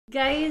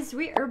Guys,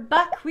 we are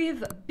back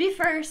with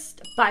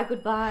BEFIRST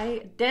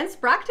Bye-Good-Bye dance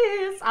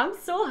practice. I'm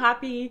so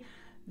happy.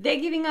 They're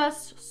giving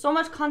us so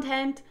much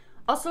content.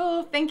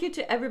 Also, thank you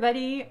to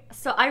everybody.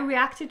 So I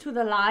reacted to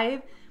the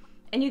live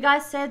and you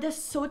guys said that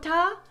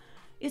Sota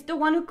is the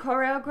one who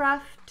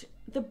choreographed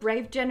the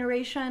Brave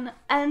Generation,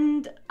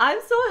 and I'm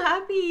so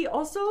happy.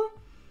 Also,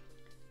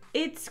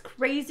 it's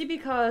crazy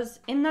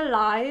because in the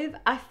live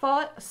I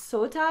thought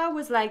Sota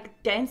was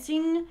like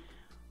dancing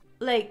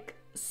like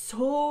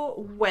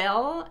so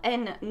well,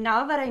 and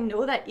now that I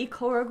know that he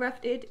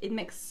choreographed it, it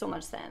makes so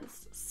much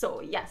sense.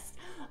 So yes.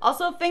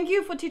 Also, thank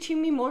you for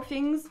teaching me more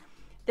things.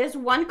 There's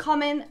one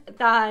comment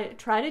that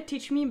tried to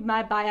teach me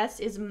my bias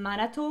is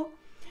Manato.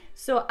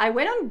 So I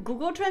went on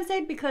Google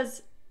Translate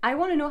because I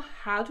want to know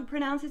how to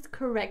pronounce it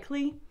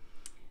correctly.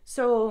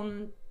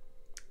 So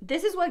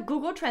this is what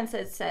Google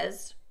Translate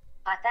says.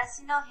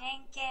 私の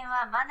偏見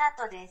はマナ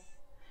トです。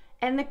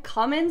 And the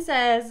comment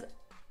says,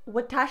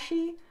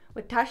 Watashi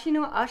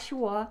no ashi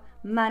wa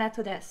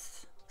manato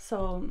desu.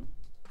 So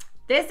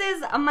this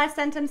is my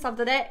sentence of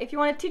the day. If you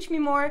want to teach me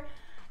more,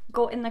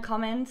 go in the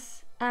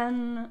comments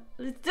and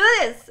let's do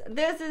this.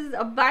 This is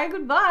a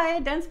Bye-Good-Bye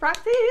dance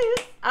practice.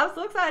 I'm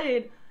so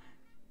excited.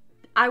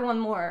 I want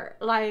more.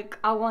 Like,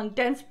 I want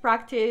dance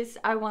practice,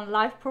 I want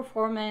live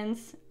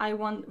performance, I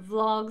want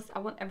vlogs, I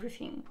want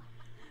everything.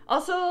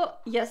 Also,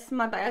 yes,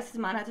 my bias is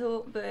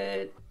Manato,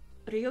 but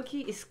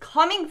Ryoki is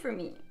coming for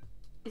me.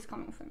 He's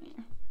coming for me.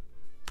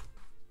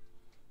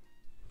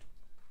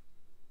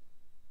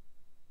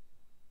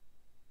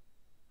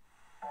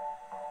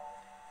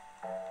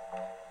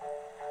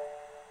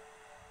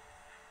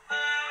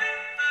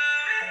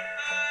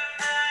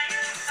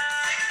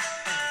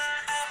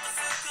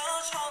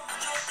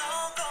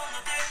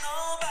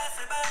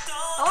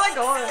 Oh my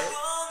god.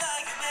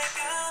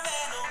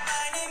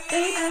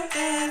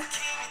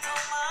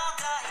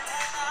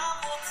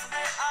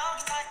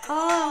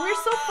 Oh, we're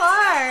so far.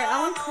 I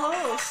want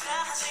close.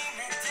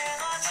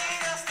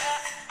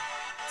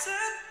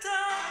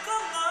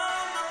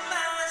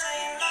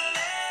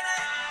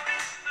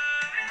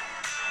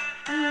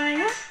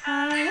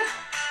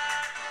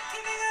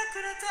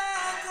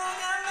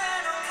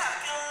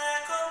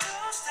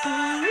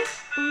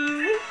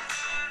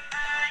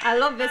 I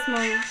love this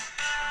move.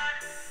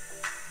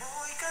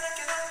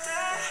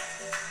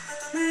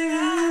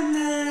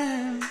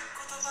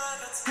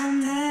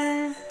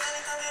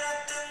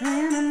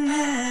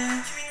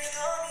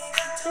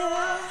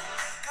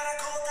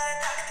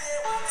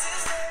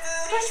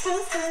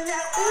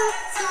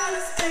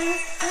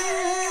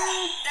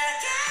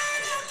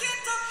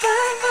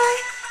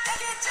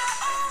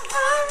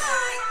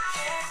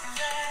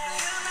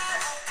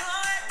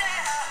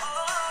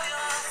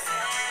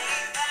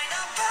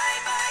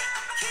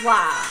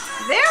 Wow,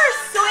 they are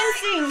so in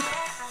sync.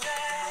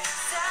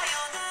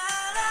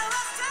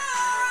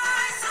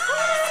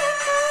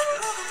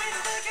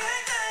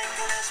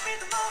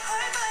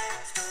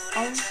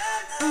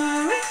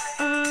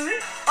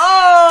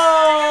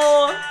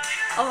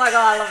 Oh my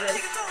god, I love this.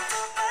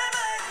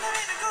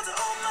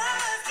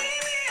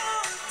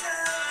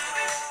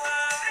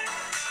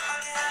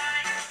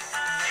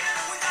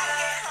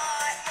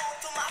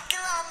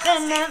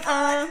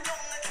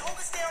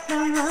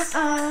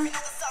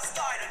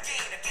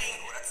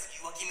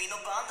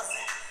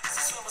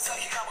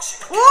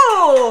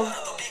 Whoa!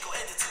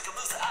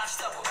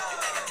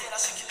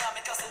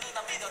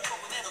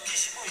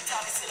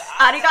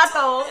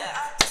 Arigato!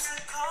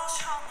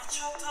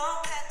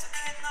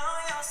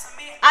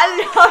 I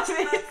love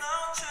it!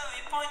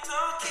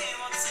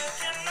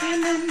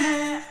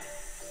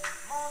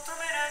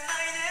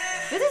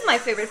 This is my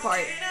favorite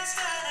part.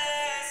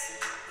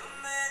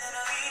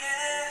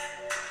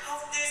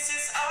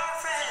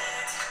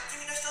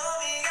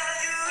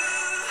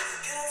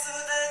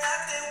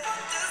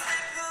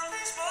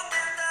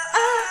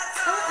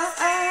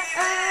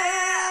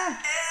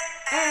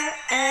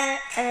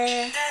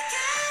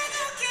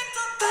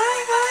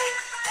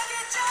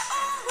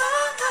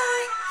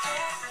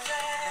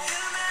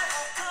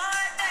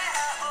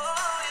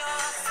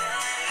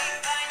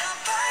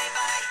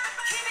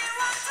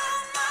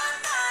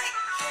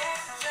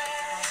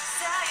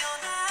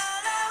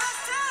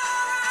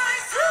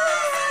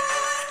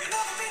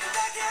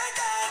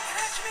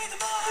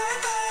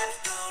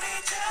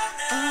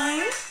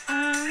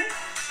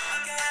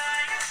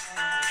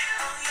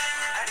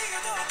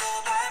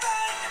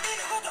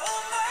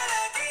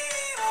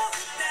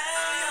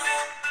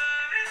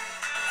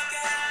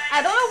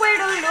 I don't know where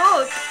to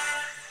look.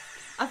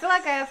 I feel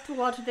like I have to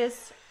watch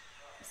this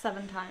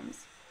 7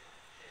 times.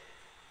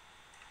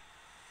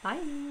 Bye.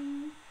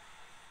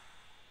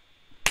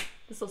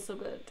 This was so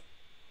good.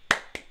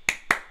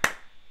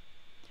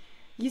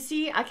 You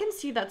see, I can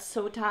see that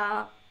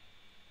Sota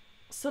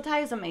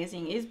is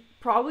amazing. He's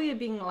probably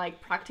been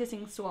like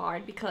practicing so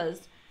hard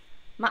because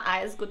my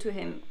eyes go to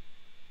him.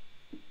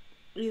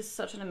 He's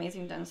such an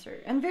amazing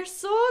dancer. And they're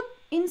so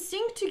in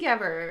sync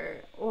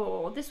together.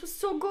 Oh, this was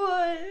so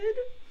good.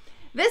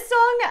 This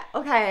song,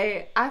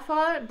 okay, I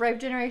thought Brave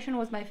Generation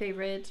was my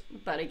favorite,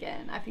 but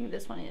again, I think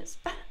this one is.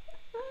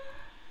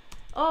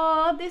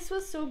 Oh, this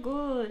was so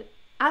good.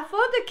 I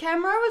thought the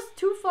camera was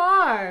too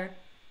far.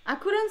 I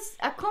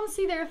can't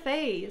see their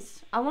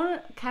face. I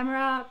want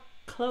camera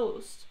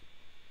close.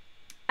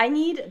 I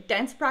need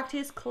dance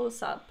practice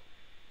close up.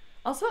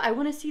 Also, I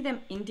want to see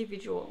them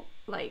individual.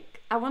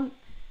 Like, I want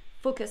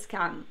focus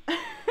cam.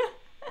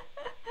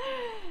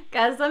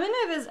 Guys, let me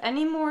know if there's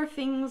any more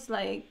things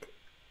like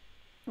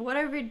what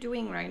are we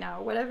doing right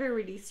now? What are we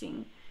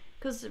releasing?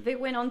 Because they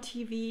went on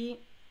TV.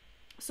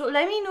 So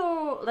let me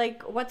know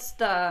like what's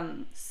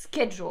the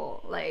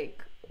schedule,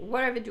 like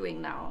what are we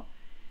doing now?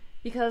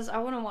 Because I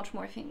want to watch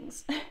more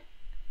things.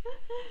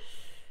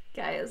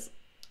 Guys,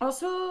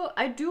 also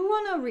I do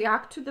want to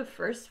react to the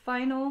first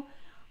final,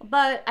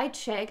 but I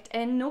checked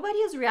and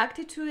nobody has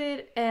reacted to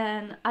it,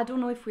 and I don't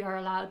know if we are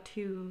allowed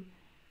to.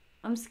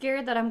 I'm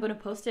scared that I'm gonna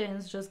post it and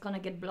it's just gonna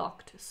get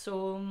blocked,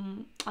 so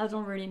I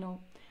don't really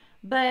know,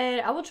 but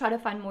I will try to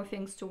find more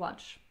things to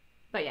watch.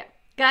 But yeah,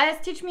 guys,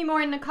 teach me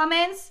more in the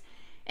comments,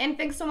 and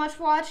thanks so much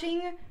for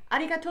watching.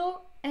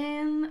 Arigato,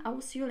 and I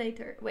will see you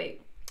later.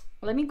 Wait,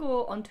 let me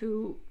go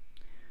onto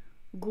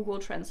Google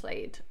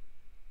Translate.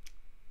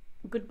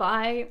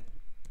 Goodbye.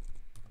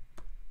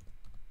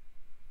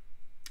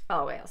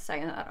 Oh well,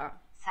 sayonara.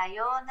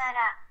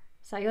 Sayonara.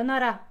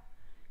 Sayonara.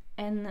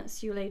 And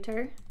see you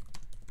later.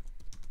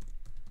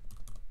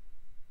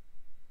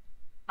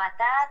 ま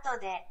た後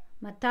で。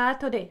また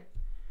後で。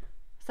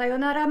さよ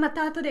なら、ま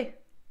た後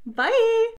で。バイ